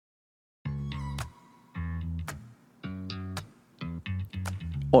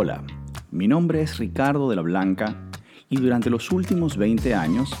Hola, mi nombre es Ricardo de la Blanca y durante los últimos 20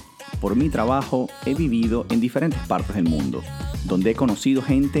 años, por mi trabajo, he vivido en diferentes partes del mundo, donde he conocido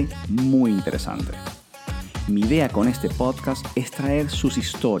gente muy interesante. Mi idea con este podcast es traer sus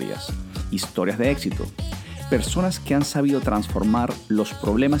historias de éxito, personas que han sabido transformar los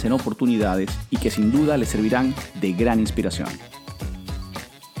problemas en oportunidades y que sin duda les servirán de gran inspiración.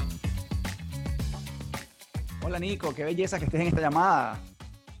 Hola Nico, qué belleza que estés en esta llamada.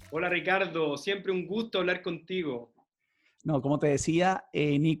 Hola Ricardo, siempre un gusto hablar contigo. No, como te decía,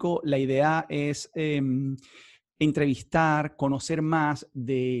 Nico, la idea es entrevistar, conocer más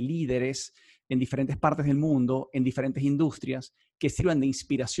de líderes en diferentes partes del mundo, en diferentes industrias, que sirvan de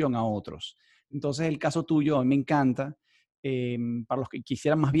inspiración a otros. Entonces, el caso tuyo a mí me encanta. Para los que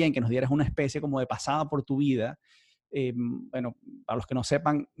quisieran más bien que nos dieras una especie como de pasada por tu vida. Bueno, para los que no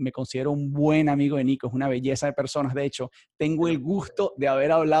sepan, me considero un buen amigo de Nico, es una belleza de personas. De hecho, tengo el gusto de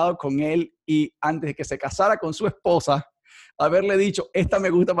haber hablado con él y antes de que se casara con su esposa, haberle dicho, esta me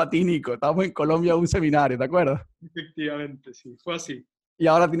gusta para ti, Nico. Estábamos en Colombia a un seminario, ¿te acuerdas? Efectivamente, sí, fue así. Y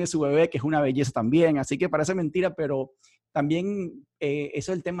ahora tiene su bebé, que es una belleza también. Así que parece mentira, pero también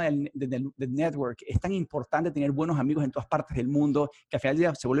eso es el tema del network. Es tan importante tener buenos amigos en todas partes del mundo, que al final del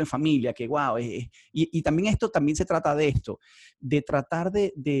día se vuelven familia, que wow. Y también esto también se trata de esto, de tratar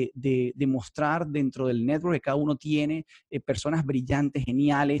de mostrar dentro del network que cada uno tiene personas brillantes,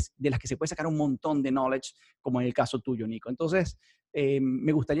 geniales, de las que se puede sacar un montón de knowledge, como en el caso tuyo, Nico. Entonces,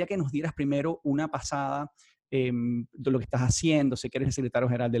 me gustaría que nos dieras primero una pasada de lo que estás haciendo, sé que eres el secretario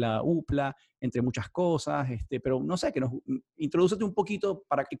general de la UPLA, entre muchas cosas, pero no sé, que nos introdúcete un poquito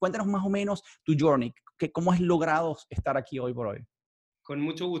para que cuéntanos más o menos tu journey, cómo has logrado estar aquí hoy por hoy. Con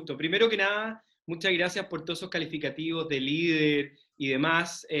mucho gusto. Primero que nada, muchas gracias por todos esos calificativos de líder y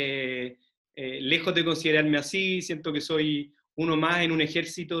demás. Lejos de considerarme así, siento que soy uno más en un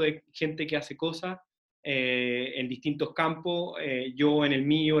ejército de gente que hace cosas en distintos campos, yo en el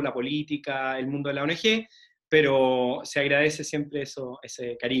mío, la política, el mundo de la ONG, pero se agradece siempre eso,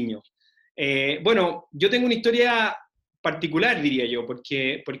 ese cariño. Bueno, yo tengo una historia particular, diría yo,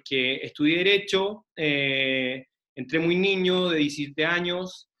 porque estudié Derecho, entré muy niño, de 17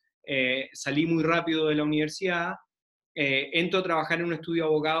 años, salí muy rápido de la universidad, entro a trabajar en un estudio de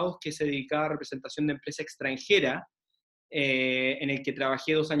abogados que se dedicaba a representación de empresa extranjera, en el que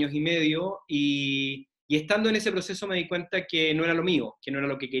trabajé 2 años y medio, y estando en ese proceso me di cuenta que no era lo mío, que no era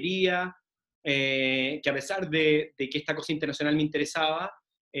lo que quería, que a pesar de que esta cosa internacional me interesaba,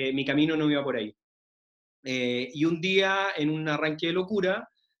 mi camino no iba por ahí. Y un día, en un arranque de locura,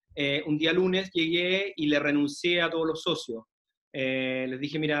 un día lunes llegué y le renuncié a todos los socios. Les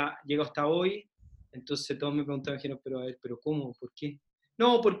dije, mira, llego hasta hoy. Entonces todos me preguntaban, dijeron, pero a ver, ¿pero cómo? ¿Por qué?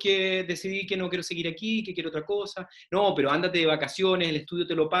 No, porque decidí que no quiero seguir aquí, que quiero otra cosa. No, pero ándate de vacaciones, el estudio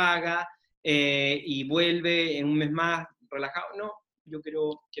te lo paga, y vuelve en un mes más relajado. No, yo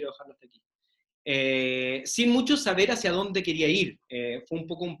quiero dejarlo hasta aquí. Sin mucho saber hacia dónde quería ir. Fue un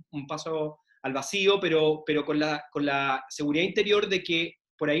poco un paso al vacío, pero con la seguridad interior de que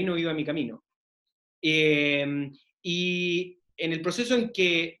por ahí no iba mi camino. Y en el proceso en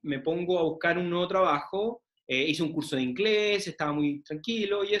que me pongo a buscar un nuevo trabajo, hice un curso de inglés, estaba muy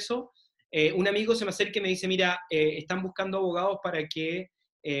tranquilo y eso, un amigo se me acerca y me dice, mira, están buscando abogados para que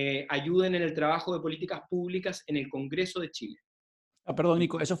ayuden en el trabajo de políticas públicas en el Congreso de Chile. Ah, perdón,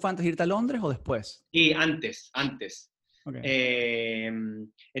 Nico, ¿eso fue antes de irte a Londres o después? Y antes. Okay. Eh,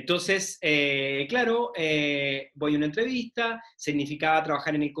 entonces, claro, voy a una entrevista, significaba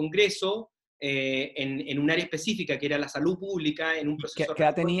trabajar en el Congreso, en un área específica que era la salud pública, en un ¿Qué, proceso de qué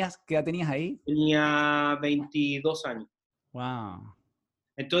edad reforma. tenías, qué edad tenías ahí? Tenía 22 años. Wow.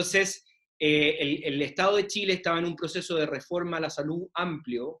 Entonces, el Estado de Chile estaba en un proceso de reforma a la salud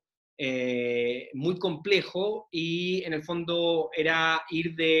amplio, muy complejo, y en el fondo era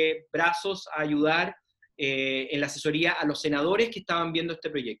ir de brazos a ayudar en la asesoría a los senadores que estaban viendo este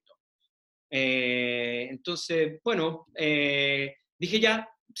proyecto. Entonces, bueno, dije ya,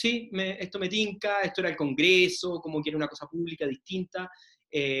 sí, esto me tinca, esto era el Congreso, como que era una cosa pública distinta,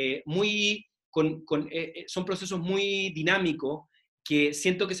 son procesos muy dinámicos que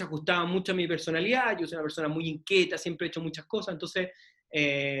siento que se ajustaban mucho a mi personalidad. Yo soy una persona muy inquieta, siempre he hecho muchas cosas, entonces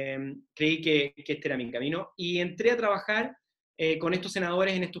creí que este era mi camino y entré a trabajar con estos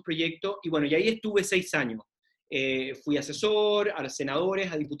senadores en estos proyectos y bueno, y ahí estuve 6 años. Fui asesor a los senadores,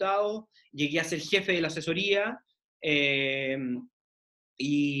 a diputados, llegué a ser jefe de la asesoría,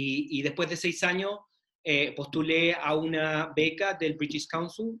 y después de 6 años postulé a una beca del British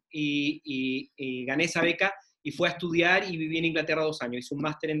Council y gané esa beca y fui a estudiar y viví en Inglaterra 2 años. Hice un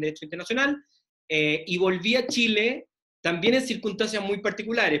máster en Derecho Internacional y volví a Chile también en circunstancias muy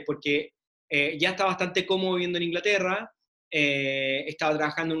particulares, porque ya estaba bastante cómodo viviendo en Inglaterra, estaba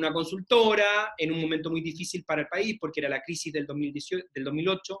trabajando en una consultora, en un momento muy difícil para el país, porque era la crisis del 2018, del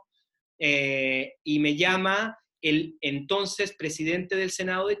 2008, y me llama el entonces presidente del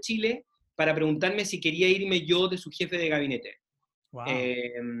Senado de Chile para preguntarme si quería irme yo de su jefe de gabinete. Wow.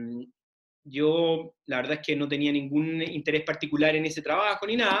 Eh, yo, la verdad es que no tenía ningún interés particular en ese trabajo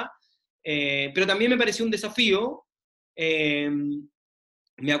ni nada, pero también me pareció un desafío. Eh,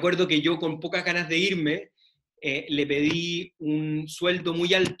 Me acuerdo que yo, con pocas ganas de irme, le pedí un sueldo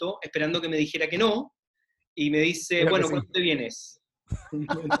muy alto, esperando que me dijera que no, y me dice, Creo que bueno, sí. ¿cuándo te vienes?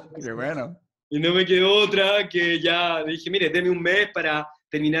 Qué bueno. Y no me quedó otra que ya dije, mire, deme un mes para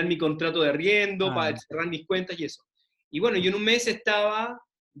terminar mi contrato de arriendo, Ah, para cerrar mis cuentas y eso. Y bueno, yo en un mes estaba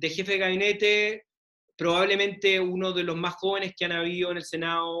de jefe de gabinete, probablemente uno de los más jóvenes que han habido en el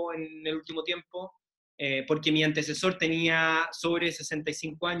Senado en el último tiempo, porque mi antecesor tenía sobre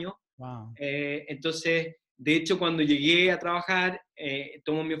 65 años. wow. Entonces, de hecho, cuando llegué a trabajar,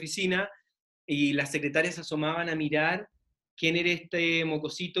 tomo mi oficina y las secretarias se asomaban a mirar quién era este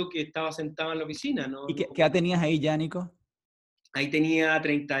mocosito que estaba sentado en la oficina. ¿Y qué edad tenías ahí, Jánico? Ahí tenía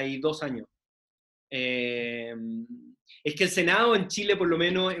 32 años. Eh, es que el Senado en Chile, por lo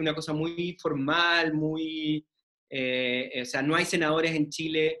menos, es una cosa muy formal, muy... o sea, no hay senadores en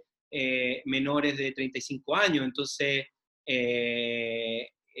Chile menores de 35 años, entonces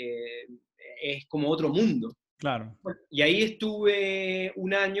es como otro mundo. Claro. Bueno, y ahí estuve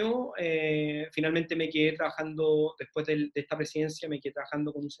un año, finalmente me quedé trabajando, después de esta presidencia, me quedé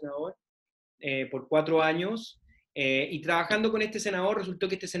trabajando con un senador por 4 años, y trabajando con este senador, resultó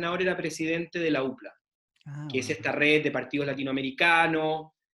que este senador era presidente de la UPLA, Ah, que es bueno, esta red de partidos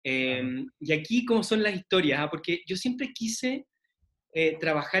latinoamericanos. claro. Y aquí, ¿cómo son las historias? Porque yo siempre quise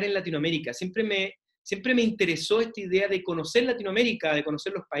trabajar en Latinoamérica, siempre me interesó esta idea de conocer Latinoamérica, de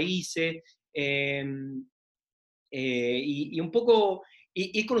conocer los países, eh, y un poco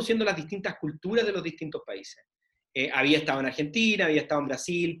ir conociendo las distintas culturas de los distintos países. Había estado en Argentina, había estado en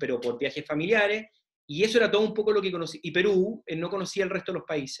Brasil, pero por viajes familiares, y eso era todo un poco lo que conocí. Y Perú, no conocía el resto de los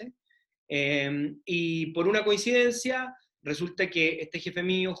países. Y por una coincidencia, resulta que este jefe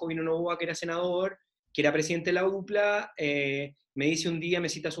mío, Jovino Novoa, que era senador, que era presidente de la UPLA, me dice un día, me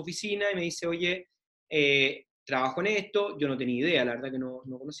cita a su oficina y me dice, oye, trabajo en esto, yo no tenía idea, la verdad que no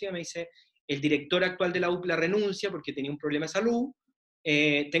conocía, me dice, el director actual de la UPLA renuncia porque tenía un problema de salud,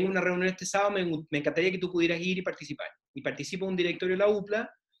 tengo una reunión este sábado, me encantaría que tú pudieras ir y participar. Y participo en un directorio de la UPLA,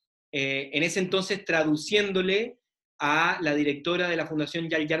 en ese entonces traduciéndole a la directora de la Fundación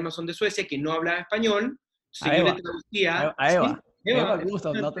Jarl Hjalmarsson de Suecia, que no hablaba español, A entonces yo le Eva, traducía, a ¿sí? Eva. Eva Eva,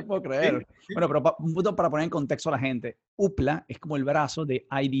 Gustav, no te puedo creer. ¿sí? Bueno, pero un punto para poner en contexto a la gente. UPLA es como el brazo de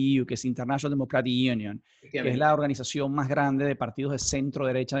IDU, que es International Democratic Union, que es la Efectivamente. organización más grande de partidos de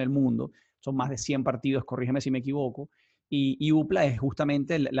centro-derecha del mundo. Son más de 100 partidos, corrígeme si me equivoco. Y UPLA es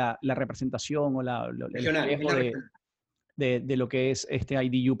justamente la representación o el Regional, es espejo la regional. de lo que es este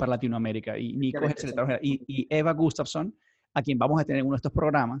IDU para Latinoamérica. Y Nico es el Efectivamente, secretario general. somos- Y Eva Gustafsson, a quien vamos a tener en uno de estos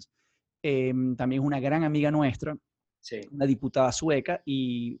programas, también es una gran amiga nuestra, sí. una diputada sueca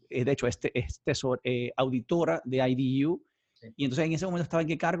y de hecho auditora de IDU. Sí. Y entonces en ese momento estaba en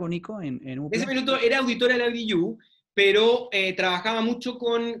qué cargo, Nico, en En ese UPLA. minuto era auditora de la UDU, pero trabajaba mucho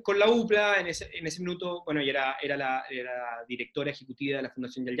con la UPLA. En ese minuto, bueno, ella era directora ejecutiva de la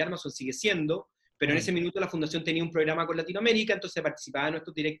Fundación Jarl Hjalmarsson, sigue siendo, pero en ese Correcto. minuto la Fundación tenía un programa con Latinoamérica, entonces participaba en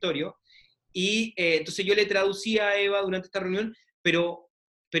nuestro directorio. Y entonces yo le traducía a Eva durante esta reunión, pero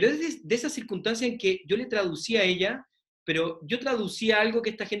es de esa circunstancia en que yo le traducía a ella, pero yo traducía algo que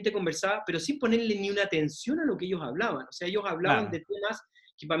esta gente conversaba, pero sin ponerle ni una atención a lo que ellos hablaban. O sea, ellos hablaban Claro, de temas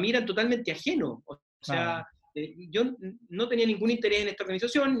que para mí eran totalmente ajenos. O claro. sea, yo no tenía ningún interés en esta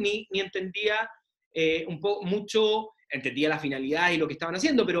organización, ni entendía mucho, entendía la finalidad y lo que estaban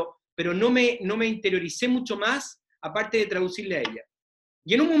haciendo, pero no me interioricé mucho más, aparte de traducirle a ella.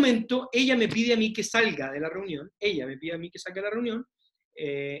 Y en un momento ella me pide a mí que salga de la reunión, ella me pide a mí que salga de la reunión,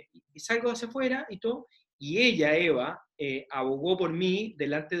 y salgo hacia afuera y todo, y ella, Eva, abogó por mí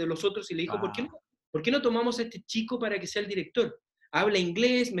delante de los otros y le dijo, Wow. ¿por qué no tomamos a este chico para que sea el director? Habla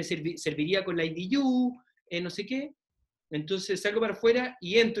inglés, me serviría con la IDU, no sé qué. Entonces salgo para afuera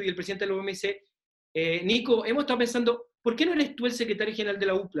y entro y el presidente de la UPLA me dice, Nico, hemos estado pensando, ¿por qué no eres tú el secretario general de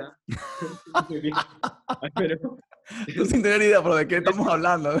la UPLA? Pero, Tú sin tener idea, pero ¿de qué estamos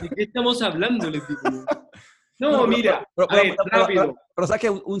hablando? ¿de qué estamos hablando? Les digo yo. Bueno, No, mira, a ver, rápido. pero sabes que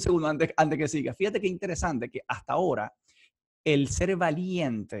un segundo antes que siga. Fíjate qué interesante que hasta ahora el ser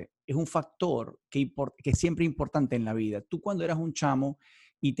valiente es un factor que es siempre importante en la vida. Tú cuando eras un chamo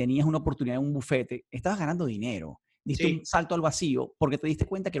y tenías una oportunidad en un bufete, estabas ganando dinero. diste un Sí, salto al vacío porque te diste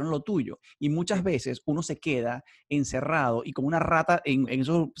cuenta que no era lo tuyo. Y muchas veces uno se queda encerrado y como una rata en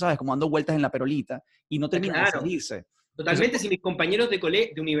eso, ¿sabes? Como dando vueltas en la perolita y no termina de claro. salirse. Entonces, Totalmente, si mis compañeros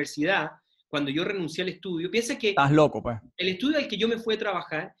de universidad, cuando yo renuncié al estudio, piensa que estás loco, pues. el estudio al que yo me fui a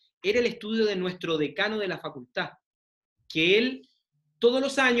trabajar era el estudio de nuestro decano de la facultad, que él todos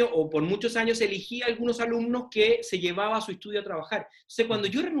los años, o por muchos años, elegía algunos alumnos que se llevaba a su estudio a trabajar. Entonces, cuando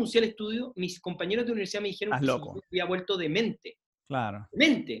yo renuncié al estudio, mis compañeros de universidad me dijeron Estás que si yo loco. había vuelto Claro,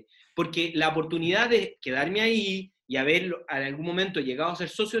 demente, porque la oportunidad de quedarme ahí y haber en algún momento llegado a ser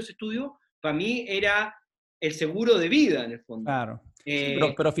socio de ese estudio, para mí era el seguro de vida, en el fondo. claro. Sí,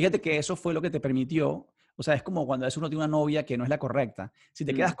 Eh, pero fíjate que eso fue lo que te permitió, o sea, es como cuando a veces uno tiene una novia que no es la correcta. Si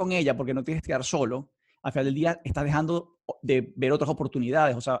te quedas mm, con ella porque no tienes que quedar solo, al final del día estás dejando de ver otras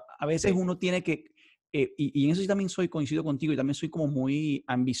oportunidades. O sea, a veces sí, uno tiene que, y en eso sí también coincido contigo, y también soy como muy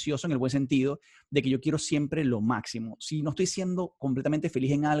ambicioso en el buen sentido, de que yo quiero siempre lo máximo. Si no estoy siendo completamente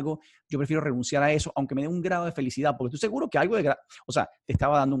feliz en algo, yo prefiero renunciar a eso, aunque me dé un grado de felicidad, porque estoy seguro que algo o sea, te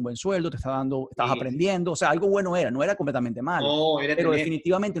estaba dando un buen sueldo, estabas sí, sí. aprendiendo, o sea, algo bueno era, no era completamente malo, No, era pero tremendo.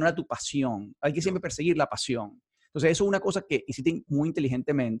 definitivamente no era tu pasión. Hay que No, siempre perseguir la pasión. Entonces, eso es una cosa que hiciste muy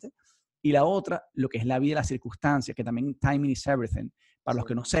inteligentemente. Y la otra, lo que es la vida y las circunstancias, que también timing is everything. Para los sí.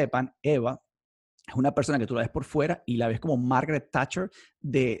 que no sepan, Eva es una persona que tú la ves por fuera y la ves como Margaret Thatcher,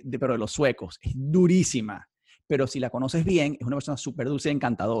 pero de los suecos. Es durísima. Pero si la conoces bien, es una persona súper dulce y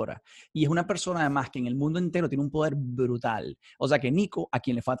encantadora. Y es una persona además que en el mundo entero tiene un poder brutal. O sea que Nico, a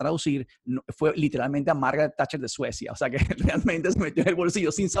quien le fue a traducir, fue literalmente a Margaret Thatcher de Suecia. O sea que realmente se metió en el bolsillo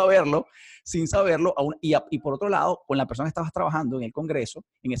sin saberlo. Y por otro lado, con la persona que estabas trabajando en el Congreso,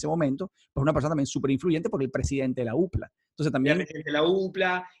 en ese momento, pues una persona también súper influyente porque el presidente de la UPLA. Entonces Era también, presidente de la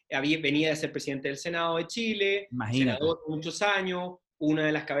UPLA, venía de ser presidente del Senado de Chile, imagínate, senador por muchos años, una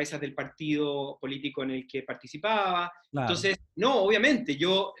de las cabezas del partido político en el que participaba. claro, Entonces, no, obviamente,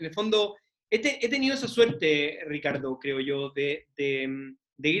 yo en el fondo he tenido esa suerte, Ricardo, creo yo, de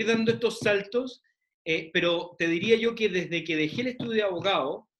ir dando estos saltos, pero te diría yo que desde que dejé el estudio de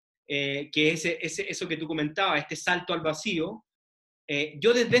abogado, que es eso que tú comentabas, este salto al vacío,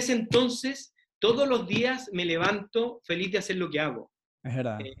 yo desde ese entonces, todos los días me levanto feliz de hacer lo que hago. es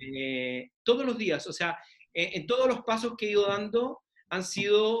verdad. Todos los días, o sea, en todos los pasos que he ido dando han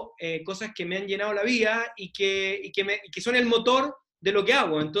sido cosas que me han llenado la vida y que son el motor de lo que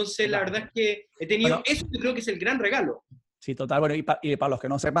hago. Entonces, la Total. verdad es que he tenido, Bueno, eso yo creo que es el gran regalo. sí, total. Bueno, y para los que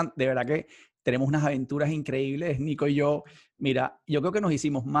no sepan, de verdad que tenemos unas aventuras increíbles, Nico y yo. Mira, yo creo que nos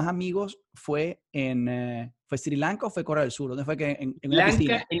hicimos más amigos ¿fue Sri Lanka o fue Corea del Sur? ¿Dónde fue que en una Blanca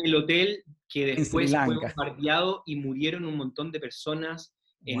piscina? en el hotel que En Sri después fue Lanka. bombardeado y murieron un montón de personas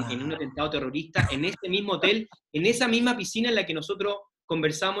en un Wow. atentado terrorista, en ese mismo hotel, en esa misma piscina en la que nosotros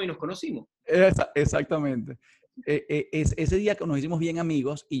conversamos y nos conocimos. Exactamente. Ese día que nos hicimos bien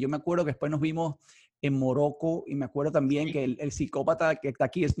amigos y yo me acuerdo que después nos vimos en Morocco y me acuerdo también que el psicópata que está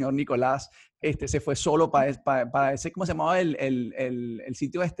aquí, el señor Nicolás, se fue solo para ese, ¿cómo se llamaba el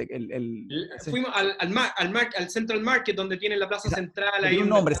sitio este? Fuimos al Central Market, donde tiene la plaza central, Que ahí tiene un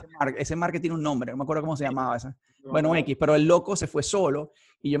donde nombre, está. ese mar que tiene un nombre, no me acuerdo cómo se llamaba ese. No me Bueno, acuerdo. X, pero el loco se fue solo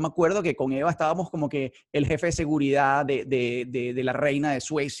y yo me acuerdo que con Eva estábamos como que el jefe de seguridad de la reina de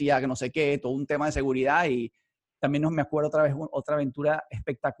Suecia, que no sé qué, todo un tema de seguridad y también me acuerdo otra vez otra aventura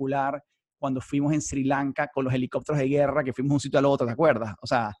espectacular cuando fuimos en Sri Lanka con los helicópteros de guerra, que fuimos de un sitio al otro, ¿te acuerdas? O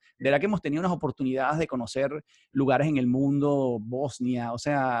sea, de verdad que hemos tenido unas oportunidades de conocer lugares en el mundo, Bosnia, o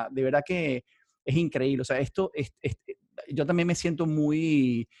sea, de verdad que es increíble. O sea, yo también me siento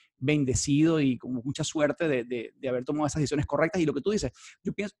muy bendecido y con mucha suerte de haber tomado esas decisiones correctas. Y lo que tú dices,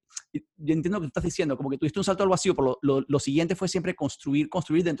 yo entiendo lo que tú estás diciendo, como que tuviste un salto al vacío, pero lo siguiente fue siempre construir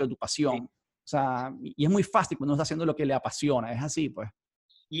dentro de tu pasión. O sea, y es muy fácil cuando uno está haciendo lo que le apasiona, es así, pues.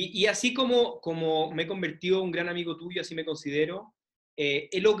 Y así como me he convertido en un gran amigo tuyo, así me considero,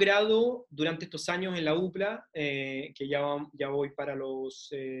 he logrado durante estos años en la UPLA, que ya voy para los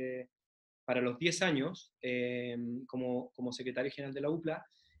 10 años como secretario general de la UPLA,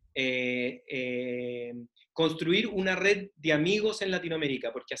 eh, eh, construir una red de amigos en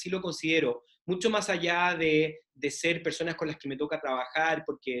Latinoamérica, porque así lo considero, mucho más allá de ser personas con las que me toca trabajar,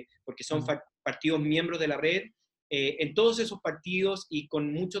 porque son Ah. partidos miembros de la red. En todos esos partidos y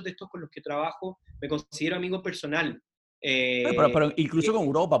con muchos de estos con los que trabajo, me considero amigo personal. Pero, Eh, pero incluso con eh,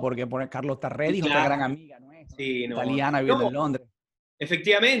 Europa, porque Carlos Tarredi y es otra claro, gran amiga nuestra, sí, no, italiana viviendo no, en Londres.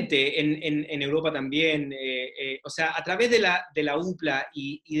 efectivamente, en Europa también, o sea, a través de la UPLA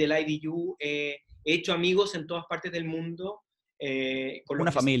y del IDU he hecho amigos en todas partes del mundo con los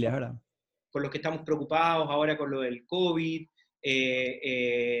Una que familia, es verdad. con los que estamos preocupados ahora con lo del COVID,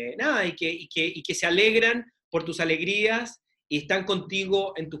 nada, y que se alegran por tus alegrías y están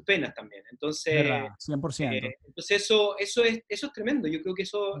contigo en tus penas también. Es verdad, Entonces, 100%. entonces eso es tremendo. Yo creo que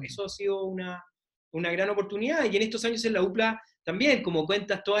eso ha sido una gran oportunidad. Y en estos años en la UPLA también, como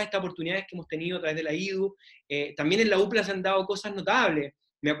cuentas, todas estas oportunidades que hemos tenido a través de la IDU, también en la UPLA se han dado cosas notables.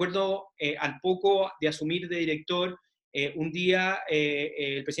 Me acuerdo, al poco de asumir de director, un día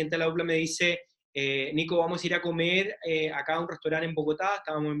el presidente de la UPLA me dice, Nico, vamos a ir a comer acá a un restaurante en Bogotá,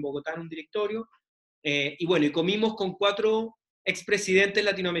 estábamos en Bogotá en un directorio, y bueno, y comimos con 4 expresidentes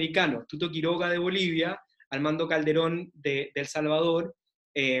latinoamericanos, Tuto Quiroga de Bolivia, Armando Calderón de El Salvador,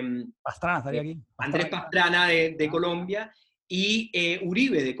 eh, Pastrana estaría aquí. Andrés Pastrana. Pastrana de Ah, Colombia y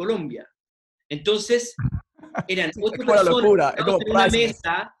Uribe de Colombia. Entonces, eran sí, es 8 como la personas locura, es sentados como en una priceless.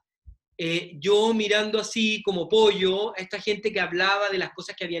 mesa, yo mirando así como pollo a esta gente que hablaba de las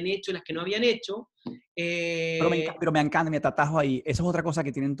cosas que habían hecho y las que no habían hecho. Pero me encanta, me atajo ahí. Esa es otra cosa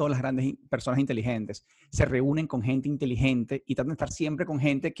que tienen todas las grandes personas inteligentes. Se reúnen con gente inteligente y tratan de estar siempre con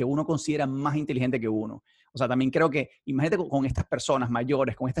gente que uno considera más inteligente que uno. O sea, también creo que, imagínate con estas personas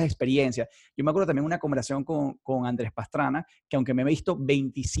mayores, con estas experiencias. Yo me acuerdo también una conversación con Andrés Pastrana, que aunque me he visto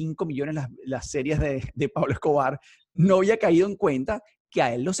 25 millones las series de Pablo Escobar, no había caído en cuenta que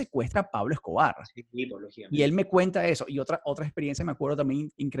a él lo secuestra Pablo Escobar. Sí, pues, Y él lógicamente. me cuenta eso. Y otra experiencia, me acuerdo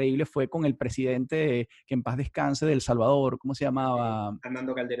también increíble, fue con el presidente, que en paz descanse, de El Salvador, ¿cómo se llamaba?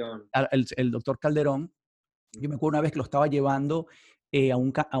 Armando Calderón. El doctor Calderón. Yo me acuerdo una vez que lo estaba llevando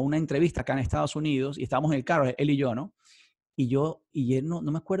a una entrevista acá en Estados Unidos y estábamos en el carro, él y yo, ¿no? Y él no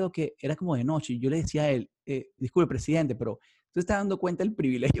me acuerdo, que era como de noche, y yo le decía a él, disculpe, presidente, pero tú estás dando cuenta del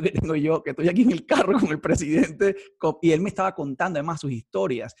privilegio que tengo yo, que estoy aquí en el carro con el presidente, y él me estaba contando además sus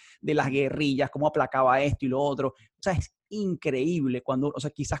historias de las guerrillas, cómo aplacaba esto y lo otro. O sea, es increíble cuando, o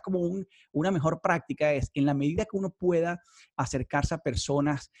sea, quizás como una mejor práctica es, en la medida que uno pueda acercarse a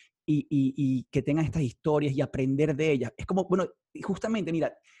personas y que tengan estas historias y aprender de ellas. Es como, bueno, justamente,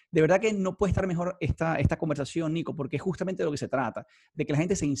 mira, de verdad que no puede estar mejor esta conversación, Nico, porque es justamente de lo que se trata, de que la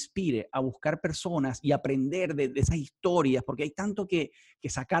gente se inspire a buscar personas y aprender de esas historias, porque hay tanto que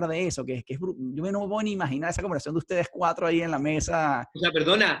sacar de eso, yo no me voy ni a imaginar esa conversación de ustedes 4 ahí en la mesa. O sea,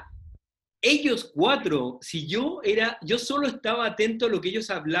 perdona, ellos 4, si yo solo estaba atento a lo que ellos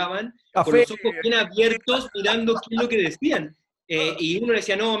hablaban, con Café. los ojos bien abiertos, mirando qué es lo que decían. Y uno le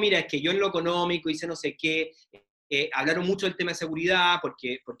decía, no, mira, es que yo en lo económico hice no sé qué. Hablaron mucho del tema de seguridad,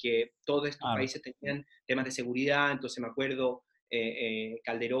 porque todos estos Claro. países tenían temas de seguridad, entonces me acuerdo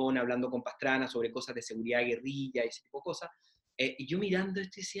Calderón hablando con Pastrana sobre cosas de seguridad, guerrilla y ese tipo de cosas. Y yo mirando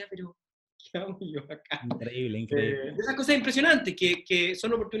esto decía, pero ¿qué hago yo acá? Increíble, increíble. Esas cosas impresionantes que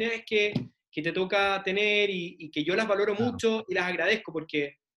son oportunidades que te toca tener y que yo las valoro Claro. mucho y las agradezco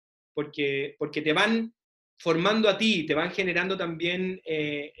porque te van formando a ti, te van generando también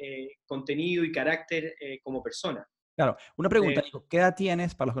contenido y carácter como persona. Claro. Una pregunta, Nico, ¿qué edad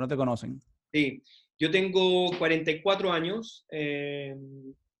tienes para los que no te conocen? Sí, yo tengo 44 años eh,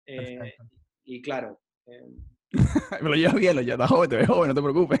 Perfecto. y claro, Me lo llevas bien, lo llevas joven, te ves joven, no te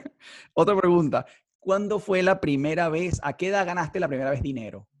preocupes. Otra pregunta. ¿Cuándo fue la primera vez, a qué edad ganaste la primera vez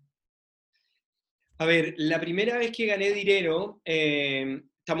dinero? a ver, la primera vez que gané dinero,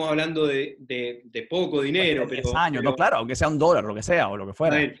 estamos hablando de poco Puede dinero, ser 10 años, no, pero claro, aunque sea $1, lo que sea, o lo que a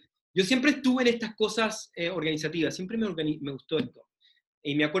fuera. ver, yo siempre estuve en estas cosas organizativas, siempre me gustó esto.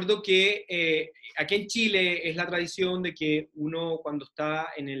 Y me acuerdo que aquí en Chile es la tradición de que uno cuando está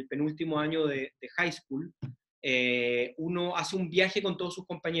en el penúltimo año de high school, uno hace un viaje con todos sus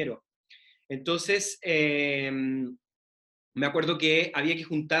compañeros. Entonces, me acuerdo que había que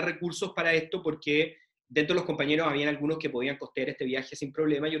juntar recursos para esto porque dentro de los compañeros habían algunos que podían costear este viaje sin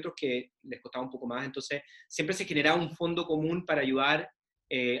problema y otros que les costaba un poco más. Entonces, siempre se generaba un fondo común para ayudar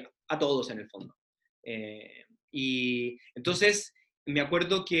a todos en el fondo. Y entonces, me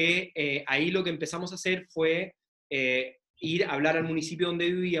acuerdo que ahí lo que empezamos a hacer fue ir a hablar al municipio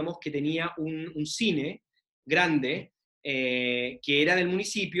donde vivíamos, que tenía un cine grande, que era del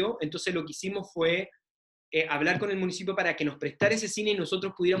municipio. Entonces, lo que hicimos fue hablar con el municipio para que nos prestara ese cine y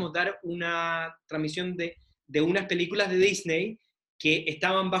nosotros pudiéramos dar una transmisión de unas películas de Disney que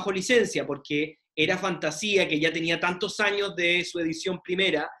estaban bajo licencia, porque era Fantasía, que ya tenía tantos años de su edición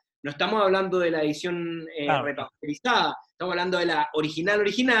primera. No estamos hablando de la edición Claro, claro, remasterizada, estamos hablando de la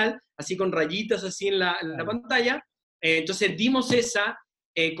original, así con rayitas así en la claro. pantalla. Entonces dimos esa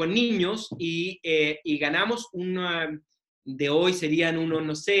con niños y ganamos una, de hoy serían unos,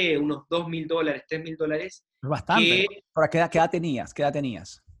 no sé, unos $2.000, $3.000, Es bastante. que ¿Para qué edad tenías? ¿Qué edad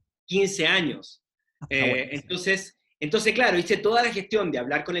tenías? 15 años. Ah, está buenísimo. Entonces, claro, hice toda la gestión de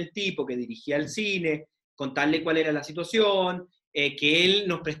hablar con el tipo que dirigía el cine, contarle cuál era la situación, que él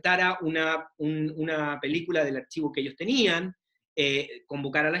nos prestara una película del archivo que ellos tenían,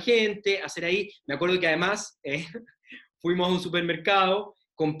 convocar a la gente, hacer ahí. Me acuerdo que además fuimos a un supermercado,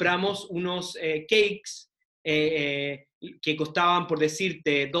 compramos unos cakes que costaban, por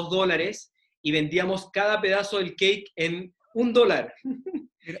decirte, $2, y vendíamos cada pedazo del cake en $1.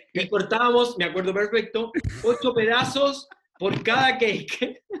 Y cortábamos, me acuerdo perfecto, 8 pedazos por cada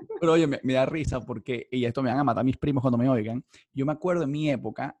cake. Pero oye, me da risa porque, y esto me van a matar mis primos cuando me oigan, yo me acuerdo en mi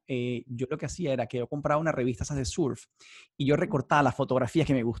época, yo lo que hacía era que yo compraba una revista esas de surf y yo recortaba las fotografías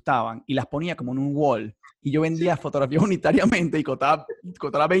que me gustaban y las ponía como en un wall y yo vendía fotografías unitariamente y costaba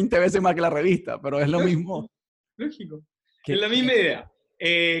 20 veces más que la revista, pero es lo mismo. Lógico. Es la misma idea.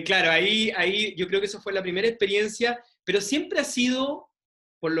 Claro, ahí yo creo que eso fue la primera experiencia, pero siempre ha sido,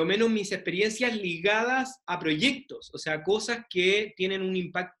 por lo menos mis experiencias, ligadas a proyectos, o sea, cosas que tienen un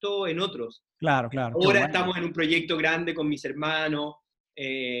impacto en otros. Claro, claro. Ahora estamos en un proyecto grande con mis hermanos,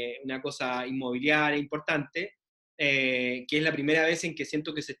 una cosa inmobiliaria importante, que es la primera vez en que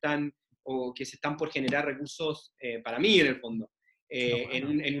siento que se están por generar recursos para mí, en el fondo,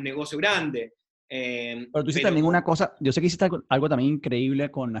 en un negocio grande. Pero tú hiciste también una cosa, yo sé que hiciste algo también increíble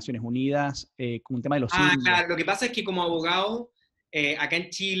con Naciones Unidas, con un tema de los indios. Claro, lo que pasa es que como abogado, acá en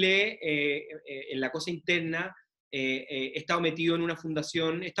Chile, en la cosa interna, he estado metido en una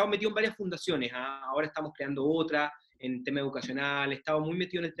fundación, he estado metido en varias fundaciones, ahora estamos creando otra en tema educacional, he estado muy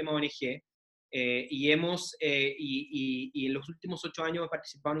metido en el tema ONG, y en los últimos 8 años he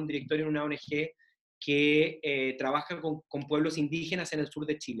participado en un directorio en una ONG que trabaja con pueblos indígenas en el sur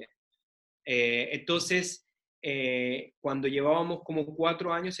de Chile. Entonces, cuando llevábamos como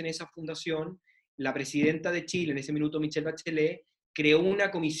 4 años en esa fundación, la presidenta de Chile, en ese minuto Michelle Bachelet, creó una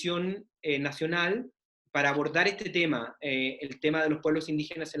comisión nacional para abordar este tema, el tema de los pueblos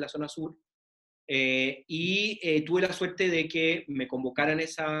indígenas en la zona sur, y tuve la suerte de que me convocaran a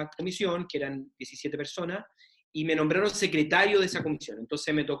esa comisión, que eran 17 personas, y me nombraron secretario de esa comisión.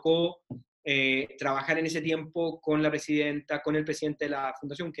 Entonces me tocó trabajar en ese tiempo con la presidenta, con el presidente de la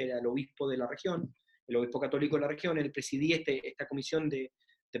fundación, que era el obispo de la región, el obispo católico de la región. Él presidía esta comisión de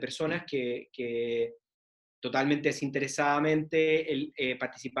personas que totalmente desinteresadamente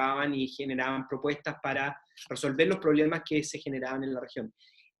participaban y generaban propuestas para resolver los problemas que se generaban en la región.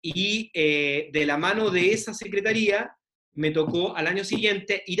 Y de la mano de esa secretaría me tocó al año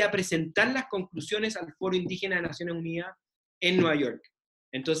siguiente ir a presentar las conclusiones al Foro Indígena de Naciones Unidas en Nueva York.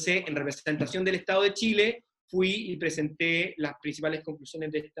 Entonces, en representación del Estado de Chile, fui y presenté las principales conclusiones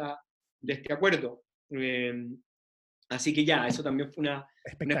de este acuerdo. Así que ya, eso también fue una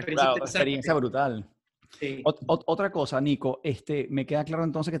experiencia brutal. Sí. Otra cosa, Nico, me queda claro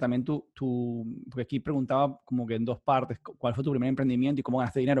entonces que también porque aquí preguntaba como que en 2 partes, cuál fue tu primer emprendimiento y cómo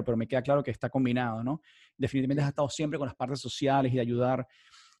ganaste dinero, pero me queda claro que está combinado, ¿no? Definitivamente has estado siempre con las partes sociales y de ayudar.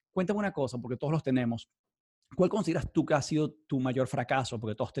 Cuéntame una cosa, porque todos los tenemos. ¿Cuál consideras tú que ha sido tu mayor fracaso?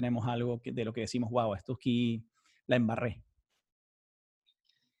 Porque todos tenemos algo de lo que decimos, wow, esto aquí la embarré.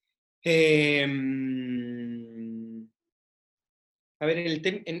 A ver,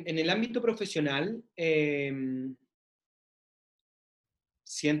 en el ámbito profesional,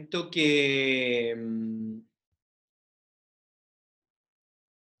 siento que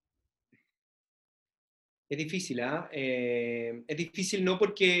es difícil, ¿ah? Es difícil no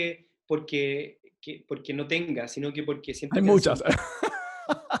porque no tenga, sino que porque siento Hay que muchas.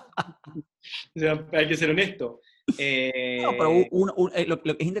 O sea, hay que ser honesto. No, pero lo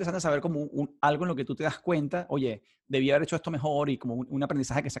que es interesante es saber como algo en lo que tú te das cuenta, oye, debí haber hecho esto mejor y como un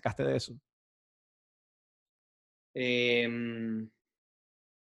aprendizaje que sacaste de eso.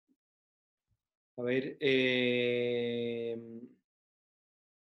 A ver,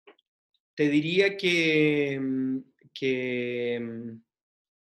 te diría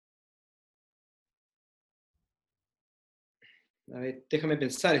a ver, déjame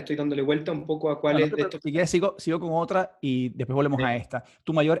pensar, estoy dándole vuelta un poco a cuáles de estos... Si quieres, sigo con otra y después volvemos a esta.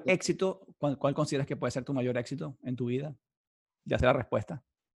 ¿Tu mayor éxito, cuál consideras que puede ser tu mayor éxito en tu vida? Ya sé la respuesta.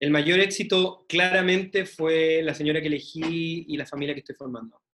 El mayor éxito claramente fue la señora que elegí y la familia que estoy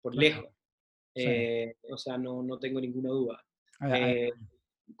formando, por lejos. Sí. O sea, no tengo ninguna duda.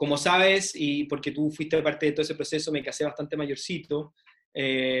 Como sabes, y porque tú fuiste parte de todo ese proceso, me casé bastante mayorcito,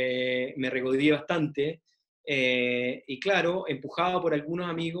 me regodeé bastante, y claro, empujado por algunos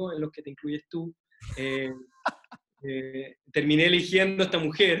amigos, en los que te incluyes tú, terminé eligiendo a esta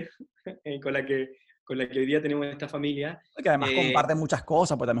mujer con la que hoy día tenemos esta familia. Que además comparten muchas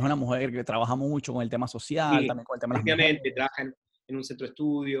cosas, pues también es una mujer que trabaja mucho con el tema social, sí, también con el tema de las mujeres. Trabaja en un centro de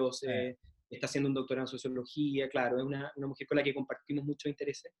estudios, está haciendo un doctorado en sociología, claro, es una mujer con la que compartimos muchos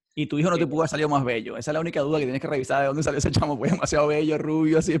intereses. Y tu hijo no te Eh, pudo haber salido más bello. Esa es la única duda que tienes que revisar de dónde salió ese chamo, pues demasiado bello,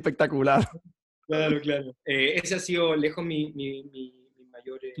 rubio, así espectacular. claro, claro. Ese ha sido lejos mi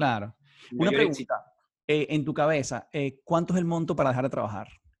mayor, Claro. mi Una mayor éxito. pregunta. En tu cabeza, ¿cuánto es el monto para dejar de trabajar?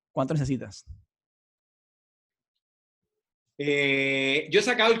 ¿Cuánto necesitas? Yo he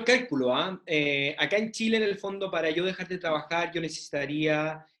sacado el cálculo, ¿ah? Acá en Chile, en el fondo, para yo dejar de trabajar, yo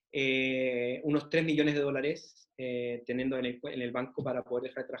necesitaría unos 3 millones de dólares teniendo en el banco para poder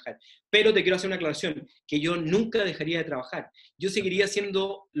dejar de trabajar. Pero te quiero hacer una aclaración, que yo nunca dejaría de trabajar. Yo seguiría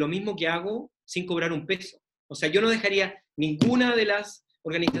haciendo lo mismo que hago sin cobrar un peso. O sea, yo no dejaría ninguna de las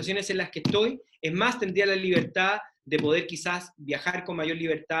organizaciones en las que estoy. Es más, tendría la libertad de poder quizás viajar con mayor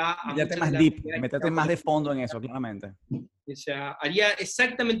libertad a Meterte muchas de más las deep, actividades que meterte hago con más los de fondo en eso, claramente. o sea, haría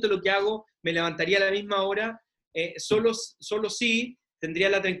exactamente lo que hago, me levantaría a la misma hora, solo sí tendría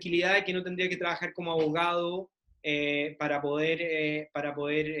la tranquilidad de que no tendría que trabajar como abogado para poder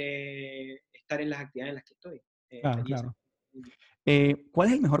estar en las actividades en las que estoy. Claro, Haría claro. exactamente. ¿Cuál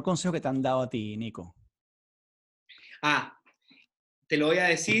es el mejor consejo que te han dado a ti, Nico? Ah, te lo voy a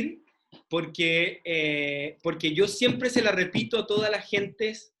decir porque yo siempre se la repito a todas las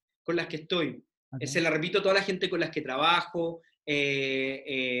gentes con las que estoy. Okay. Se la repito a toda la gente con las que trabajo,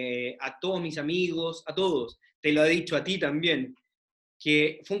 a todos mis amigos, a todos. Te lo he dicho a ti también,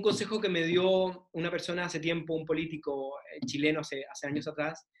 que fue un consejo que me dio una persona hace tiempo, un político chileno hace años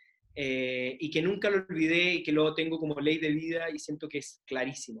atrás, y que nunca lo olvidé y que lo tengo como ley de vida y siento que es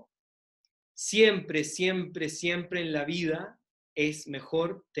clarísimo. Siempre, siempre, siempre en la vida es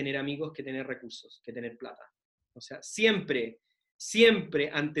mejor tener amigos que tener recursos, que tener plata. O sea, siempre, siempre,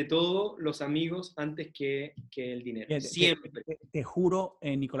 ante todo, los amigos antes que el dinero. Siempre. Te juro,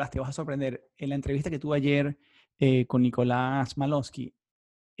 Nicolás, te vas a sorprender. En la entrevista que tuve ayer con Nicolás Malosky,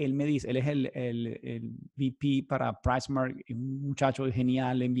 él me dice, él es el VP para PriceMark, un muchacho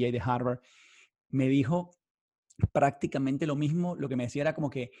genial, MBA de Harvard, me dijo prácticamente lo mismo. Lo que me decía era como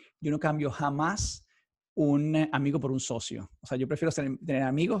que yo no cambio jamás un amigo por un socio. O sea, yo prefiero tener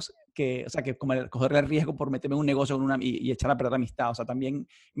amigos que, o sea, que como cogerle el riesgo por meterme en un negocio con y echar a perder la amistad. O sea, también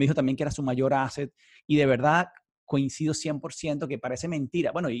me dijo también que era su mayor asset y de verdad coincido 100% que parece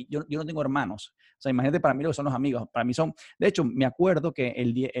mentira. Bueno, y yo no tengo hermanos. O sea, imagínate para mí lo que son los amigos. Para mí son, de hecho, me acuerdo que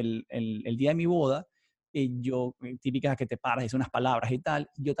el día de mi boda, yo, típicas que te paras y dices unas palabras y tal,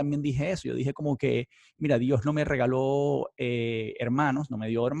 yo también dije eso. Yo dije como que, mira, Dios no me regaló hermanos, no me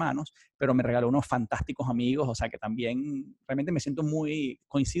dio hermanos, pero me regaló unos fantásticos amigos, o sea que también realmente me siento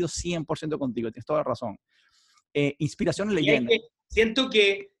coincido 100% contigo, tienes toda la razón. Inspiración y Y hay leyenda, siento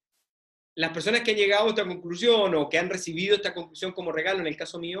que las personas que han llegado a esta conclusión o que han recibido esta conclusión como regalo, en el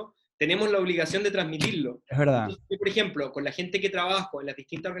caso mío, tenemos la obligación de transmitirlo. es verdad. Entonces, yo, por ejemplo, con la gente que trabajo en las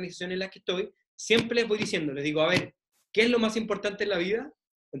distintas organizaciones en las que estoy, siempre les voy diciendo, les digo, a ver, ¿qué es lo más importante en la vida?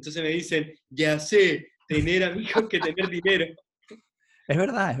 Entonces me dicen, ya sé, tener amigos que tener dinero. Es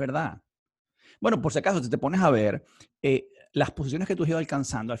verdad, es verdad. Bueno, por si acaso, si te pones a ver, las posiciones que tú has ido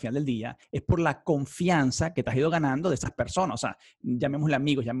alcanzando al final del día es por la confianza que te has ido ganando de esas personas. O sea, llamémosle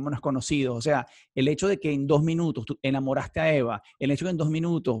amigos, llamémonos conocidos. O sea, el hecho de que en 2 minutos tú enamoraste a Eva, el hecho de que en 2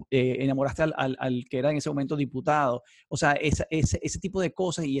 minutos enamoraste al que era en ese momento diputado. O sea, ese tipo de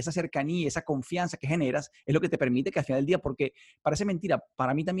cosas y esa cercanía, esa confianza que generas es lo que te permite que al final del día, porque parece mentira,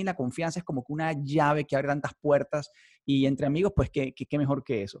 para mí también la confianza es como que una llave que abre tantas puertas y entre amigos, pues, ¿qué mejor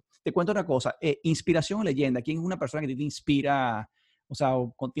que eso? Te cuento una cosa, inspiración o leyenda, ¿quién es una persona que te inspira? O sea,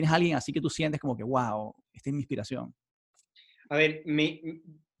 tienes a alguien así que tú sientes como que, wow, esta es mi inspiración. A ver,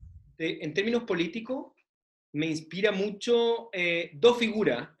 en términos políticos, me inspira mucho dos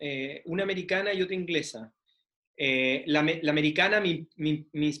figuras, una americana y otra inglesa. La americana me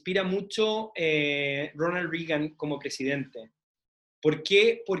inspira mucho Ronald Reagan como presidente. ¿Por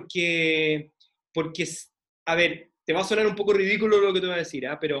qué? Porque, a ver, te va a sonar un poco ridículo lo que te voy a decir,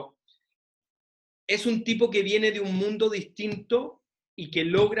 ¿eh? Pero es un tipo que viene de un mundo distinto y que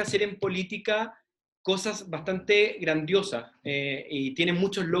logra hacer en política cosas bastante grandiosas y tiene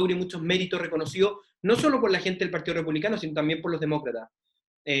muchos logros y muchos méritos reconocidos, no solo por la gente del Partido Republicano, sino también por los demócratas.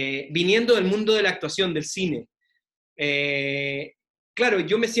 Viniendo del mundo de la actuación, del cine. Claro,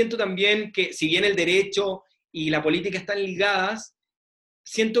 yo me siento también que si bien el derecho y la política están ligadas,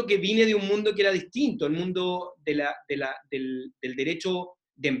 siento que vine de un mundo que era distinto, el mundo del derecho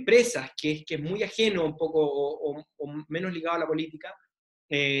de empresas, que es muy ajeno un poco o menos ligado a la política,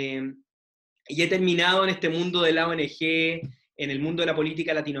 eh, y he terminado en este mundo de la ONG, en el mundo de la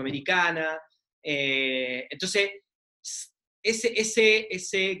política latinoamericana. Entonces,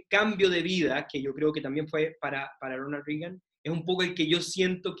 ese cambio de vida, que yo creo que también fue para Ronald Reagan, es un poco el que yo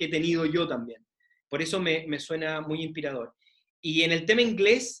siento que he tenido yo también. Por eso me suena muy inspirador. Y en el tema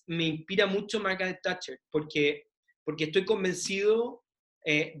inglés me inspira mucho Margaret Thatcher, porque estoy convencido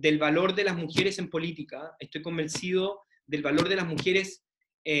del valor de las mujeres en política, estoy convencido del valor de las mujeres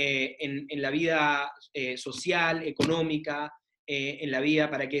en la vida social, económica, en la vida,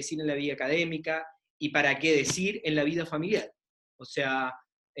 para qué decir, en la vida académica, y para qué decir en la vida familiar. O sea,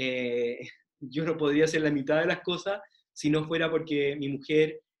 yo no podría hacer la mitad de las cosas si no fuera porque mi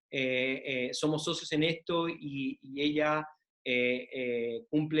mujer, somos socios en esto y ella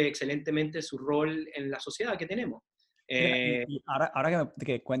cumple excelentemente su rol en la sociedad que tenemos. Mira, y ahora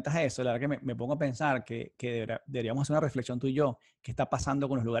que cuentas eso, la verdad que me pongo a pensar que deberíamos hacer una reflexión tú y yo, qué está pasando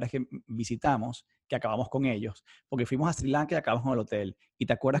con los lugares que visitamos, que acabamos con ellos, porque fuimos a Sri Lanka y acabamos con el hotel. Y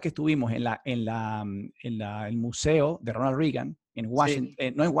te acuerdas que estuvimos el museo de Ronald Reagan, en Washington,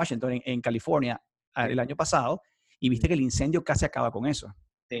 Sí, no en Washington, en California, el año pasado, y viste que el incendio casi acaba con eso.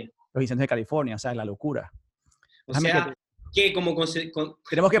 sí. Los incendios de California, o sea, la locura. O Déjame que sea, que como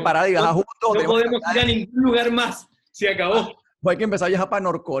tenemos que parar y viajar juntos, no tenemos que podemos ir a ningún lugar más, se acabó. o hay que empezar a viajar para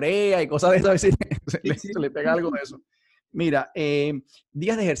Norcorea y cosas de eso, a ver si Sí, sí. se le pega algo de eso. Mira,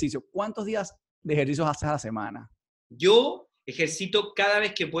 días de ejercicio. ¿Cuántos días de ejercicios haces a la semana? Yo ejercito cada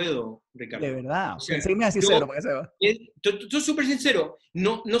vez que puedo, Ricardo. De verdad. O sea, Pensé que me iba a decir yo, cero, porque se va. estoy súper sincero,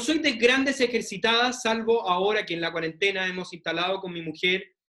 no soy de grandes ejercitadas, salvo ahora que en la cuarentena hemos instalado con mi mujer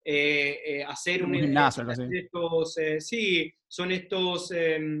hacer Un gimnasio, algo así. estos, sí, son estos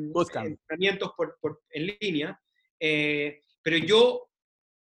Bootcamp. entrenamientos en línea, pero yo,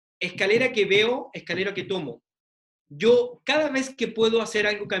 escalera que veo, escalera que tomo. Yo cada vez que puedo hacer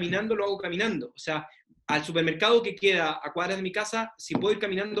algo caminando, lo hago caminando. O sea, al supermercado que queda a cuadras de mi casa, si puedo ir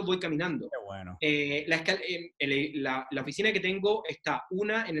caminando, voy caminando. Qué bueno. La oficina que tengo está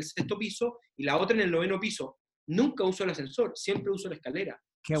una en el 6.º piso y la otra en el 9.º piso. Nunca uso el ascensor, siempre uso la escalera.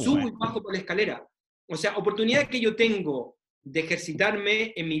 Qué Subo bueno. y bajo por la escalera. O sea, oportunidad que yo tengo de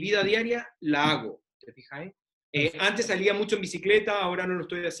ejercitarme en mi vida diaria, la hago. ¿Te fijas? Antes salía mucho en bicicleta, ahora no lo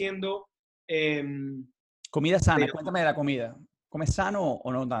estoy haciendo. Comida sana. Pero, Cuéntame de la comida. ¿Comes sano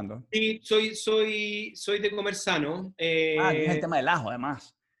o no tanto? sí, soy de comer sano. Tienes el tema del ajo,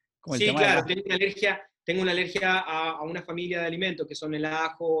 además. Como el Sí, tema del claro, ajo. tengo una alergia a una familia de alimentos que son el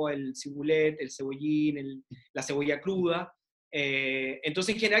ajo, el cibulet, el cebollín, la cebolla cruda.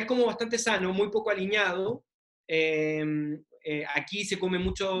 Entonces, en general, como bastante sano, muy poco aliñado. Aquí se come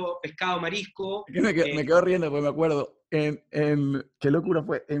mucho pescado, marisco. Es que me quedo riendo porque me acuerdo. ¿Qué locura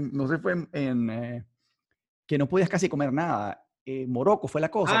fue? No sé, fue que no podías casi comer nada. Morocco fue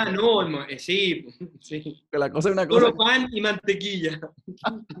la cosa. No, sí, sí. Que la cosa es una cosa. Solo pan y mantequilla.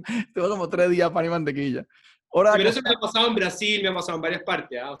 Tuvo como 3 días pan y mantequilla. Hora Sí, de pero eso me acostar. ha pasado en Brasil, me ha pasado en varias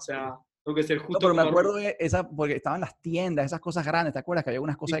partes, ¿ah? O sea, tengo que ser No, justo pero me como acuerdo de esa, porque estaban las tiendas, esas cosas grandes, ¿te acuerdas? Que había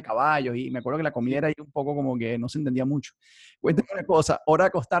unas cosas de caballos y me acuerdo que la comida era ahí un poco como que no se entendía mucho. Cuéntame una cosa, hora de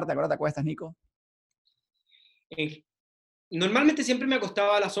acostarte, ¿te acuestas, Nico? Eh, Normalmente siempre me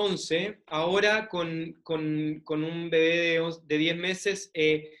acostaba a las 11, ahora con un bebé de 10 meses,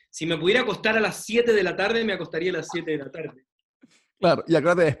 si me pudiera acostar a las 7 de la tarde, me acostaría a las 7 de la tarde. Claro, y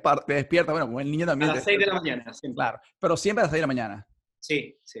acá te despierta, bueno, como el niño A también te las 6 de despierta. la mañana, siempre. Claro, pero siempre a las 6 de la mañana.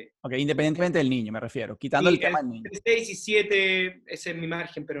 Sí, sí. Ok, independientemente del niño, me refiero, quitando el Sí, tema del niño. entre 6 y 7, ese es mi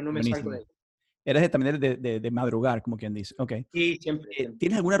margen, pero no me salgo de Buenísimo. ahí. Eres también de madrugar, como quien dice. Ok. Sí, siempre, siempre.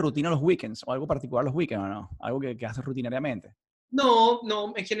 ¿Tienes alguna rutina los weekends o algo particular los weekends o no? Algo que haces rutinariamente. No,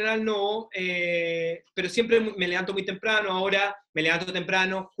 en general no, pero siempre me levanto muy temprano, ahora me levanto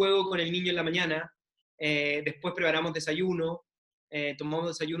temprano, juego con el niño en la mañana, después preparamos desayuno, tomamos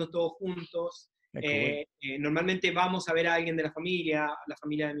desayuno todos juntos, Qué cool. normalmente vamos a ver a alguien de la familia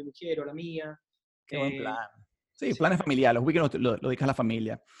de mi mujer o la mía. Qué buen eh, plan. Sí, sí. planes familiares, los weekends lo dedicas a la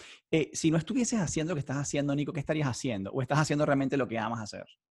familia. Si no estuvieses haciendo lo que estás haciendo, Nico, ¿qué estarías haciendo? ¿O estás haciendo realmente lo que amas hacer?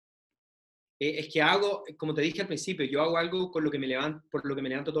 Es que hago, como te dije al principio, yo hago algo con lo que me levanto, por lo que me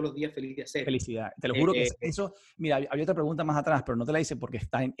levanto todos los días feliz de hacer. Felicidad. Te lo juro que Eh, eso, mira, había otra pregunta más atrás, pero no te la hice porque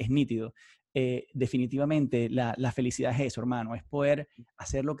es nítido. Definitivamente la felicidad es eso, hermano, es poder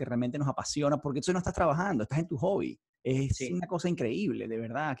hacer lo que realmente nos apasiona, porque tú no estás trabajando, estás en tu hobby. Es sí. una cosa increíble, de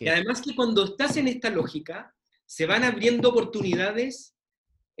verdad. Y además que cuando estás en esta lógica, se van abriendo oportunidades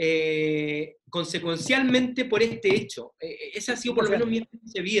consecuencialmente por este hecho. Esa ha sido por lo menos mi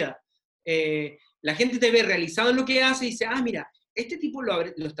experiencia de vida. La gente te ve realizado en lo que hace y dice, mira, este tipo lo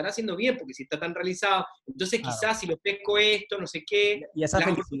estará haciendo bien, porque si está tan realizado, entonces Claro. quizás si lo pesco esto, no sé qué, Y esa las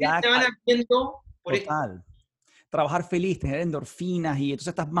oportunidades felicidad se van abriendo por esto. total. Trabajar feliz, tener endorfinas y entonces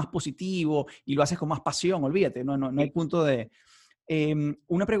estás más positivo y lo haces con más pasión, olvídate, no hay punto de...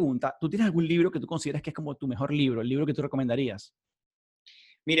 Una pregunta, ¿tú tienes algún libro que tú consideras que es como tu mejor libro, el libro que tú recomendarías?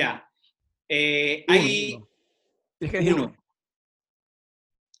 Mira, hay Uno. Tienes que elegir uno, uno.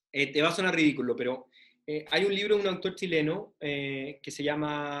 te va a sonar ridículo, pero hay un libro de un autor chileno que se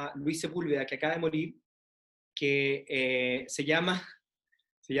llama Luis Sepúlveda, que acaba de morir, que se llama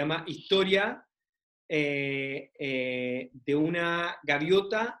Historia de una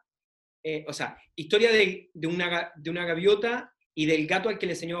gaviota, o sea, historia de una gaviota y del gato al que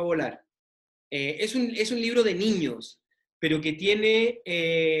le enseñó a volar. Es un libro de niños, pero que tiene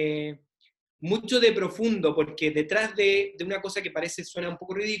mucho de profundo, porque detrás de una cosa que suena un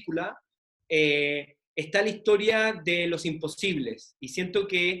poco ridícula, está la historia de los imposibles. Y siento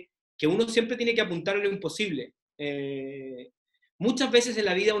que uno siempre tiene que apuntar a lo imposible. Muchas veces en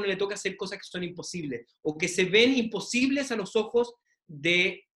la vida a uno le toca hacer cosas que son imposibles, o que se ven imposibles a los ojos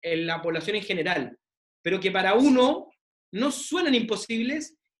de la población en general, pero que para uno no suenan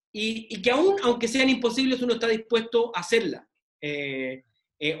imposibles y que aún, aunque sean imposibles, uno está dispuesto a hacerla.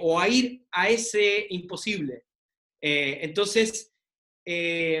 O a ir a ese imposible. Entonces,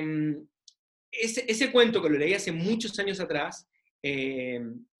 eh, ese cuento que lo leí hace muchos años atrás,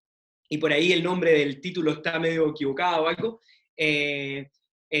 y por ahí el nombre del título está medio equivocado o algo,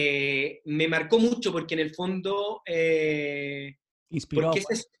 me marcó mucho porque en el fondo, Inspiró, porque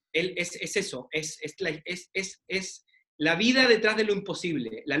pues. es eso, es la vida detrás de lo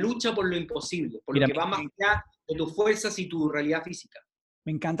imposible, la lucha por lo imposible, por lo Mira, que va más allá de tus fuerzas y tu realidad física.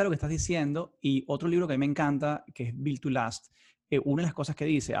 me encanta lo que estás diciendo y otro libro que a mí me encanta, que es Built to Last, una de las cosas que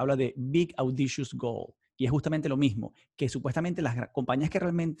dice, habla de Big Audacious Goal y es justamente lo mismo, que supuestamente las compañías que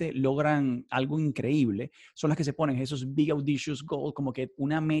realmente logran algo increíble son las que se ponen esos Big Audacious Goals como que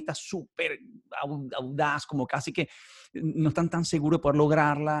una meta súper audaz, como casi que no están tan seguros de poder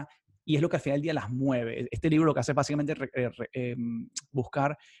lograrla y es lo que al final del día las mueve. Este libro lo que hace es básicamente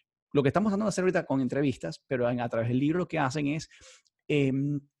buscar lo que estamos tratando de hacer ahorita con entrevistas, pero a través del libro lo que hacen es eh,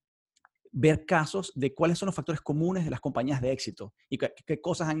 ver casos de cuáles son los factores comunes de las compañías de éxito y qué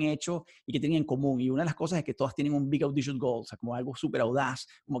cosas han hecho y qué tienen en común. Y una de las cosas es que todas tienen un big audacious goal, o sea, como algo súper audaz,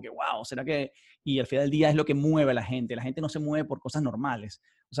 como que, wow, ¿será que...? Y al final del día es lo que mueve a la gente. La gente no se mueve por cosas normales.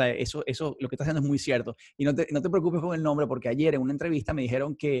 O sea, eso lo que está haciendo es muy cierto. Y no te preocupes con el nombre, porque ayer en una entrevista me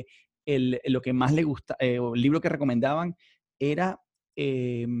dijeron que lo que más le gusta, el libro que recomendaban era...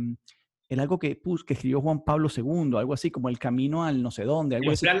 Eh, era algo que escribió Juan Pablo II, algo así como El camino al no sé dónde,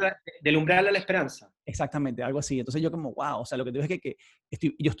 algo así. Del umbral a la esperanza. Exactamente, algo así. Entonces yo como, wow, o sea, lo que te digo es que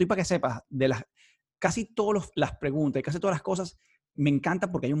yo estoy para que sepas, casi todas las preguntas y casi todas las cosas, me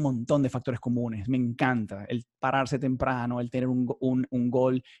encanta porque hay un montón de factores comunes. Me encanta el pararse temprano, el tener un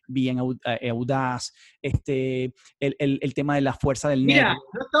gol bien audaz, el tema de la fuerza del Mira, network.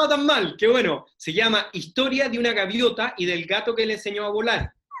 no estaba tan mal, qué bueno. Se llama Historia de una gaviota y del gato que le enseñó a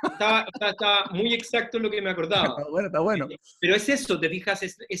volar. Estaba muy exacto en lo que me acordaba. Está bueno, está bueno. Pero es eso, te fijas,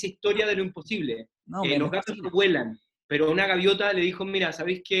 es historia de lo imposible. No, Los me gatos no fascina. vuelan, pero una gaviota le dijo, mira,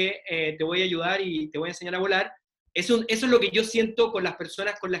 ¿sabéis qué? Te voy a ayudar y te voy a enseñar a volar. Eso es lo que yo siento con las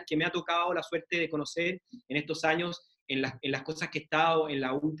personas con las que me ha tocado la suerte de conocer en estos años, en las cosas que he estado, en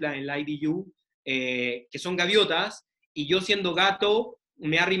la UPLA, en la IDU, que son gaviotas, y yo siendo gato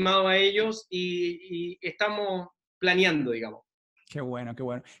me he arrimado a ellos y estamos planeando, digamos. Qué bueno, qué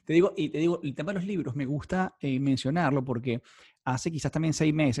bueno. Te digo, el tema de los libros me gusta mencionarlo porque hace quizás también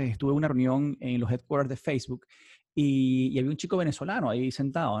 6 meses estuve en una reunión en los headquarters de Facebook y había un chico venezolano ahí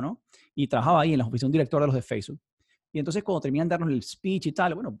sentado, ¿no? Y trabajaba ahí en la oficina de un director de los de Facebook. Y entonces cuando terminan de darnos el speech y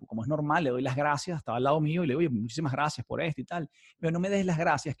tal, bueno, como es normal, le doy las gracias, estaba al lado mío y le digo, oye, muchísimas gracias por esto y tal. Pero no me des las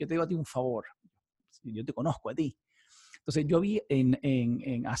gracias, que yo te digo a ti un favor. Yo te conozco a ti. Entonces yo vi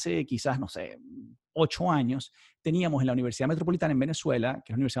hace quizás, no sé, 8 años, teníamos en la Universidad Metropolitana en Venezuela,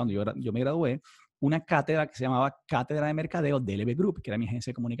 que es la universidad donde yo me gradué, una cátedra que se llamaba Cátedra de Mercadeo de LB Group, que era mi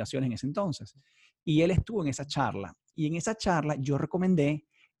agencia de comunicaciones en ese entonces. Y él estuvo en esa charla. Y en esa charla yo recomendé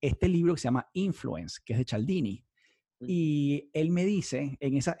este libro que se llama Influence, que es de Cialdini. Y él me dice,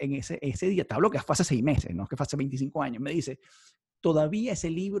 ese día, te hablo que fue hace 6 meses, no que fue hace 25 años, me dice, todavía ese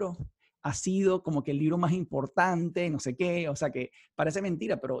libro ha sido como que el libro más importante, no sé qué, o sea que parece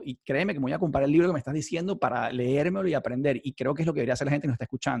mentira, pero y créeme que me voy a comprar el libro que me estás diciendo para leérmelo y aprender, y creo que es lo que debería hacer la gente que nos está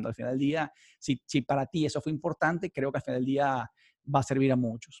escuchando. Al final del día, si para ti eso fue importante, creo que al final del día va a servir a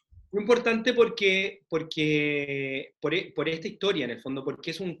muchos. Muy importante porque por esta historia, en el fondo,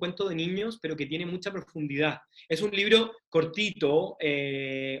 porque es un cuento de niños, pero que tiene mucha profundidad. Es un libro cortito,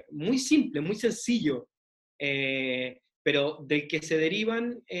 muy simple, muy sencillo, pero del que se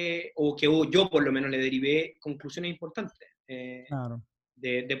derivan, o que yo por lo menos le derivé conclusiones importantes, Claro,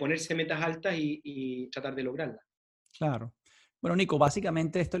 de ponerse metas altas y tratar de lograrlas. claro. Bueno, Nico,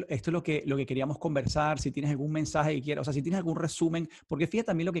 básicamente esto es lo que queríamos conversar. Si tienes algún mensaje que quieras, o sea, si tienes algún resumen, porque fíjate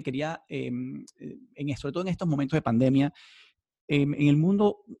también lo que quería, sobre todo en estos momentos de pandemia, en el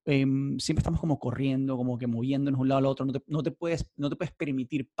mundo siempre estamos como corriendo, como que moviéndonos de un lado al otro, no te puedes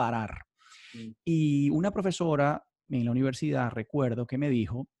permitir parar. Mm. Y una profesora en la universidad, recuerdo que me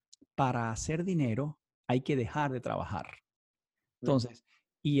dijo, para hacer dinero hay que dejar de trabajar. Mm. Entonces,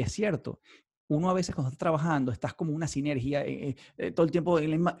 y es cierto, uno a veces cuando está trabajando, estás como una sinergia todo el tiempo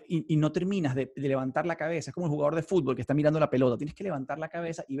y no terminas de levantar la cabeza. Es como el jugador de fútbol que está mirando la pelota. Tienes que levantar la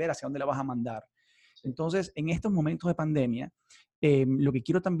cabeza y ver hacia dónde la vas a mandar. Sí. Entonces, en estos momentos de pandemia, lo que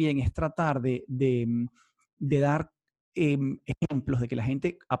quiero también es tratar de dar ejemplos de que la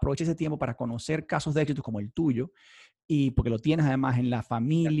gente aproveche ese tiempo para conocer casos de éxito como el tuyo, y porque lo tienes además en la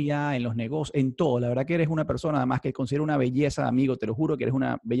familia, en los negocios, en todo. La verdad que eres una persona además que considero una belleza, amigo, te lo juro que eres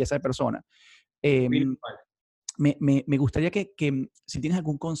una belleza de persona. Opino Em, igual. me gustaría que si tienes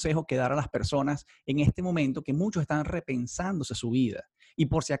algún consejo que dar a las personas en este momento, que muchos están repensándose su vida, y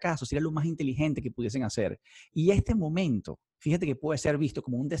por si acaso sería lo más inteligente que pudiesen hacer. Y este momento, fíjate que puede ser visto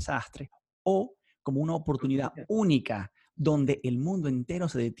como un desastre o como una oportunidad única donde el mundo entero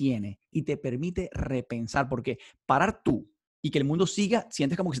se detiene y te permite repensar, porque parar tú y que el mundo siga,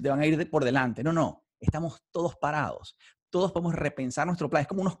 sientes como que se te van a ir por delante. No, no, estamos todos parados. Todos podemos repensar nuestro plan. Es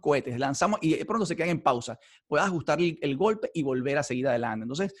como unos cohetes, lanzamos y de pronto se quedan en pausa. Puedes ajustar el golpe y volver a seguir adelante.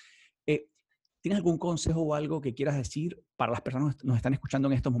 Entonces, eh, ¿tienes algún consejo o algo que quieras decir para las personas que nos están escuchando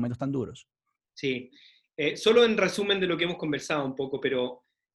en estos momentos tan duros? Sí. Solo en resumen de lo que hemos conversado un poco, pero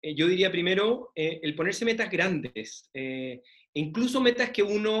yo diría primero el ponerse metas grandes, incluso metas que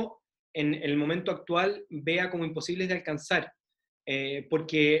uno en el momento actual vea como imposibles de alcanzar,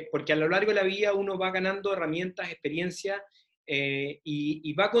 porque a lo largo de la vida uno va ganando herramientas, experiencia,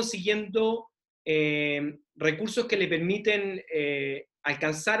 y va consiguiendo recursos que le permiten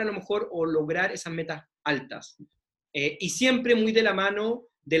alcanzar a lo mejor o lograr esas metas altas. Y siempre muy de la mano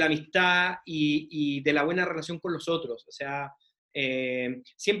de la amistad y de la buena relación con los otros. O sea,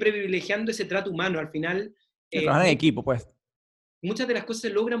 siempre privilegiando ese trato humano. Al final, Sí, trabajar en equipo, pues. muchas de las cosas se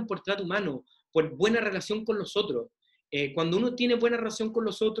logran por trato humano, por buena relación con los otros. Cuando uno tiene buena relación con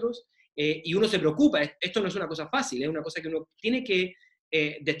los otros y uno se preocupa, esto no es una cosa fácil, es una cosa que uno tiene que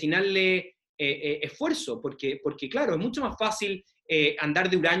destinarle esfuerzo, porque claro, es mucho más fácil andar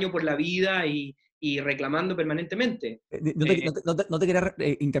de huraño por la vida y reclamando permanentemente. No te, Eh, no te- no te- no te quería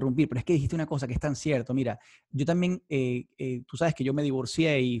interrumpir, pero es que dijiste una cosa que es tan cierto. Mira, yo también, tú sabes que yo me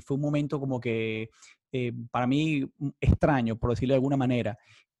divorcié y fue un momento como que para mí extraño, por decirlo de alguna manera.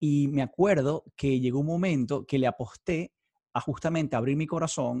 Y me acuerdo que llegó un momento que le aposté a justamente abrir mi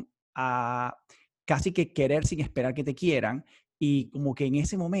corazón, a casi que querer sin esperar que te quieran. Y como que en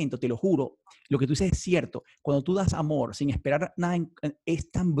ese momento, te lo juro, lo que tú dices es cierto. Cuando tú das amor sin esperar nada,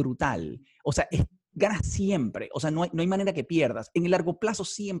 es tan brutal. O sea, ganas siempre, o sea, no hay manera que pierdas. En el largo plazo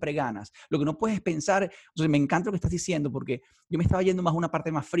siempre ganas. Lo que no puedes pensar, o sea, me encanta lo que estás diciendo porque yo me estaba yendo más a una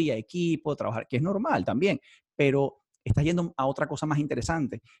parte más fría, equipo, trabajar, que es normal también, pero estás yendo a otra cosa más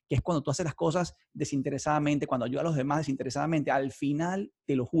interesante, que es cuando tú haces las cosas desinteresadamente, cuando ayudas a los demás desinteresadamente, al final,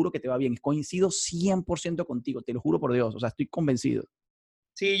 te lo juro que te va bien. Coincido 100% contigo, te lo juro por Dios, o sea, estoy convencido.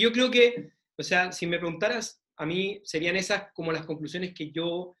 sí, yo creo que, o sea, si me preguntaras, a mí serían esas como las conclusiones que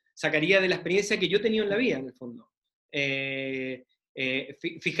yo sacaría de la experiencia que yo he tenido en la vida, en el fondo.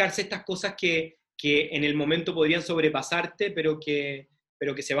 Fijarse estas cosas que en el momento podrían sobrepasarte, pero que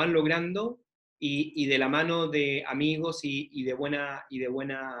se van logrando y de la mano de amigos y de buena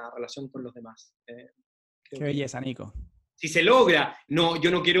relación con los demás. Creo Qué que belleza, Nico. si se logra, no, yo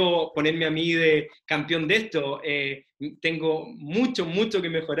no quiero ponerme a mí de campeón de esto, tengo mucho, mucho que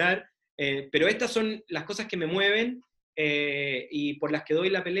mejorar, pero estas son las cosas que me mueven y por las que doy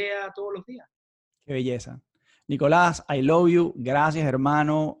la pelea todos los días. Qué belleza. Nicolás, I love you. Gracias,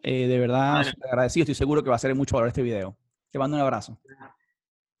 hermano. De verdad, Ana, súper agradecido. Estoy seguro que va a ser de mucho valor este video. Te mando un abrazo.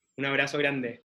 un abrazo grande.